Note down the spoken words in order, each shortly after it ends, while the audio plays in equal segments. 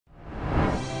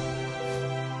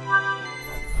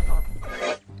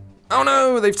Oh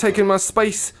no, they've taken my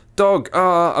space dog.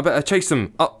 Ah, I better chase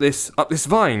them up this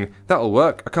vine. That'll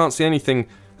work. I can't see anything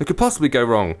that could possibly go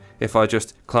wrong if I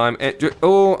just climb it.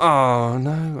 Oh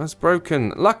no, that's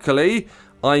broken. Luckily,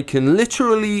 I can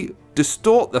literally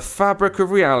distort the fabric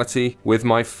of reality with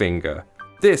my finger.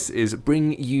 This is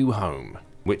Bring You Home,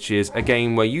 which is a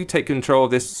game where you take control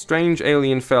of this strange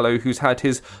alien fellow who's had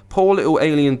his poor little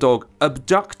alien dog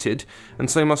abducted, and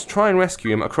so must try and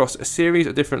rescue him across a series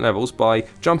of different levels by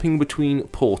jumping between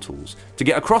portals. To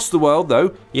get across the world,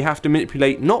 though, you have to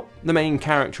manipulate not the main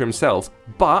character himself,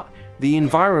 but the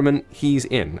environment he's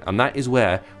in, and that is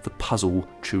where the puzzle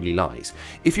truly lies.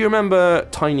 If you remember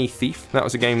Tiny Thief, that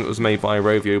was a game that was made by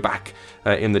Rovio back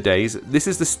in the days. This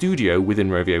is the studio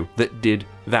within Rovio that did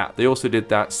that. They also did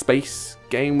that space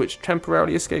game which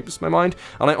temporarily escapes my mind,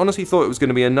 and I honestly thought it was going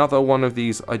to be another one of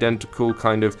these identical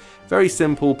kind of very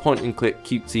simple point and click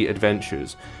cutesy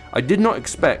adventures. I did not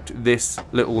expect this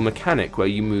little mechanic where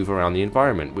you move around the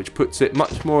environment, which puts it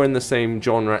much more in the same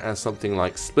genre as something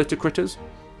like Splitter Critters,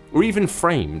 or even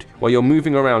Framed, where you're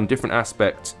moving around different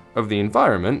aspects of the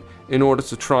environment in order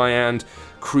to try and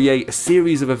create a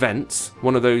series of events,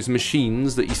 one of those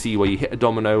machines that you see where you hit a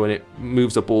domino and it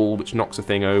moves a ball which knocks a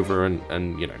thing over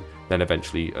and you know, then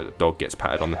eventually a dog gets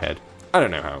patted on the head. I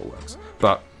don't know how it works,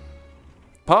 but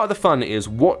part of the fun is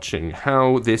watching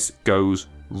how this goes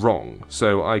wrong.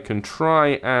 So I can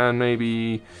try and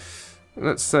maybe,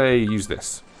 let's say, use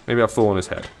this. Maybe I'll fall on his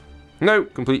head. No,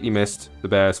 completely missed. The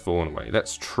bear's fallen away.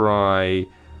 Let's try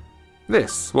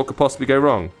this. What could possibly go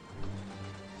wrong?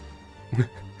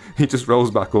 He just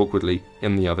rolls back awkwardly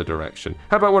in the other direction.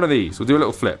 How about one of these? We'll do a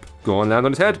little flip. Go on, land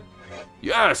on his head.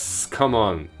 Yes! Come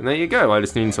on. And there you go. I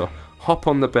just need to hop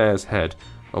on the bear's head,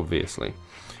 obviously.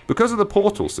 Because of the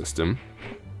portal system,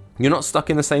 you're not stuck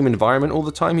in the same environment all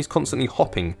the time. He's constantly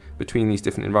hopping between these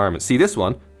different environments. See this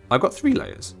one? I've got 3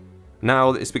 layers.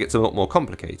 Now this gets a lot more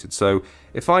complicated. So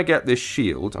if I get this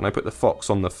shield and I put the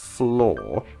fox on the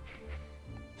floor,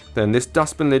 then this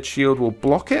dustbin lid shield will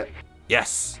block it.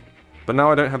 Yes! But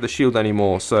now I don't have the shield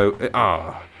anymore, so...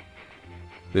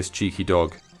 this cheeky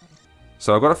dog.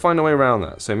 So I've got to find a way around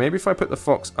that. So maybe if I put the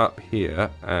fox up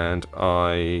here and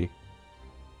I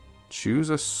choose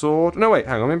a sword... No, wait,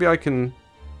 hang on. Maybe I can...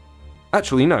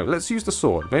 Actually, no. Let's use the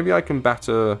sword. Maybe I can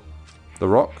batter the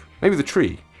rock. Maybe the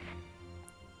tree.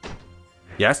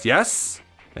 Yes, yes!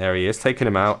 There he is, taking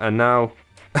him out, and now...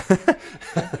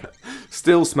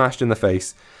 still smashed in the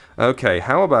face. Okay,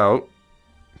 how about...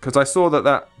 Because I saw that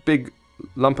that big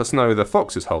lump of snow the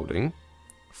fox is holding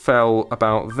fell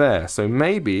about there, so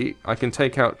maybe I can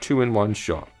take out 2 in 1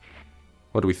 shot.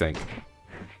 What do we think?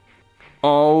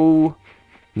 Oh,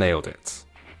 nailed it.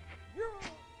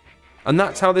 And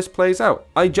that's how this plays out.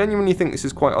 I genuinely think this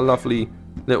is quite a lovely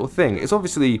little thing. It's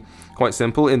obviously quite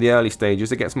simple in the early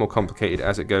stages. It gets more complicated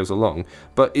as it goes along,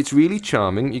 but it's really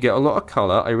charming. You get a lot of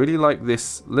colour. I really like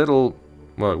this little...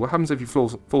 Well, what happens if he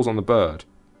falls on the bird?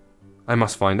 I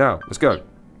must find out. Let's go.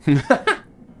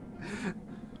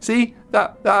 See,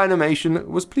 that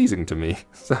animation was pleasing to me,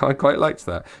 so I quite liked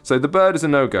that. So the bird is a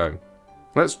no-go.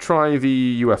 Let's try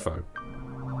the UFO.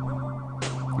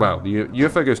 Wow, the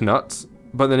UFO goes nuts,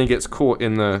 but then he gets caught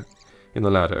in the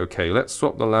ladder. Okay, let's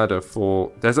swap the ladder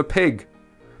for... There's a pig.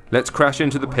 Let's crash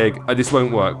into the pig. This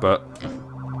won't work, but...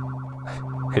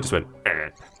 It just went...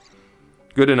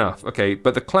 Good enough. Okay,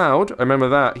 but the cloud, I remember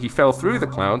that. He fell through the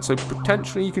cloud, so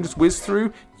potentially you can just whiz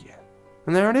through. Yeah.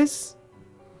 And there it is.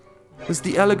 There's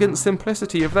the elegant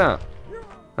simplicity of that.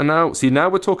 And now, see, now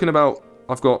we're talking about...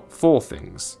 I've got 4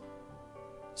 things.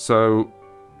 So,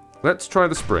 let's try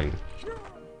the spring.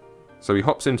 So he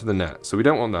hops into the net. So we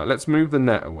don't want that. Let's move the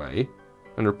net away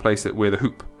and replace it with a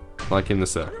hoop, like in the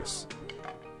circus.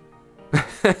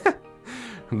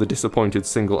 The disappointed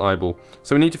single eyeball.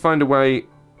 So we need to find a way...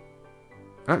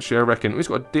 Actually, I reckon... He's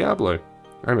got a Diablo.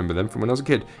 I remember them from when I was a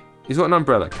kid. He's got an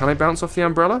umbrella. Can I bounce off the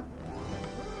umbrella?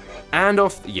 And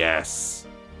off... Yes.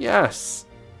 Yes.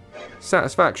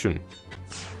 Satisfaction.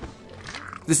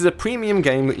 This is a premium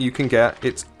game that you can get.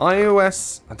 It's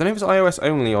iOS... I don't know if it's iOS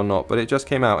only or not, but it just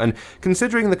came out. And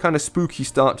considering the kind of spooky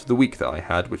start to the week that I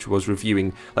had, which was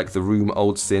reviewing like The Room,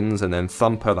 Old Sins, and then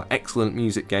Thumper, that excellent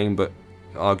music game, but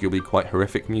arguably quite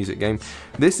horrific music game,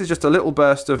 this is just a little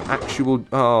burst of actual...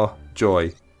 Oh,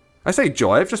 joy. I say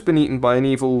joy, I've just been eaten by an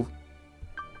evil...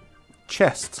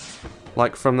 chest.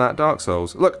 Like from that Dark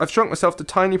Souls. Look, I've shrunk myself to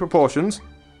tiny proportions.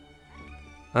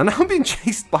 And now I'm being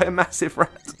chased by a massive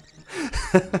rat.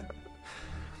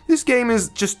 This game is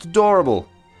just adorable.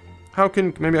 How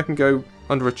can... Maybe I can go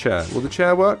under a chair. Will the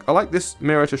chair work? I like this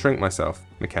mirror to shrink myself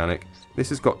mechanic. This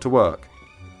has got to work.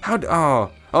 How...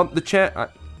 Oh, the chair...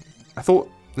 I thought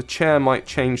the chair might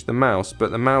change the mouse,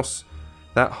 but the mouse,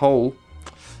 that hole,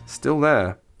 still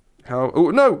there. How? Oh,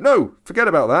 no, no! Forget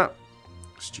about that.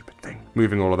 Stupid thing.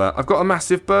 Moving all of that. I've got a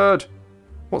massive bird.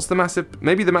 What's the massive...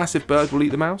 Maybe the massive bird will eat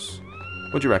the mouse?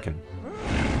 What do you reckon?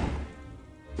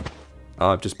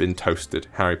 I've just been toasted,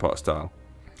 Harry Potter style.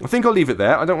 I think I'll leave it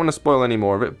there. I don't want to spoil any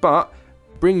more of it, but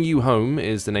Bring You Home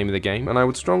is the name of the game, and I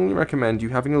would strongly recommend you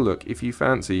having a look if you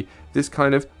fancy this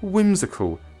kind of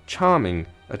whimsical, charming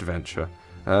adventure.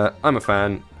 I'm a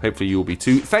fan. Hopefully you'll be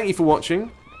too. Thank you for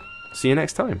watching. See you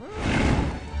next time.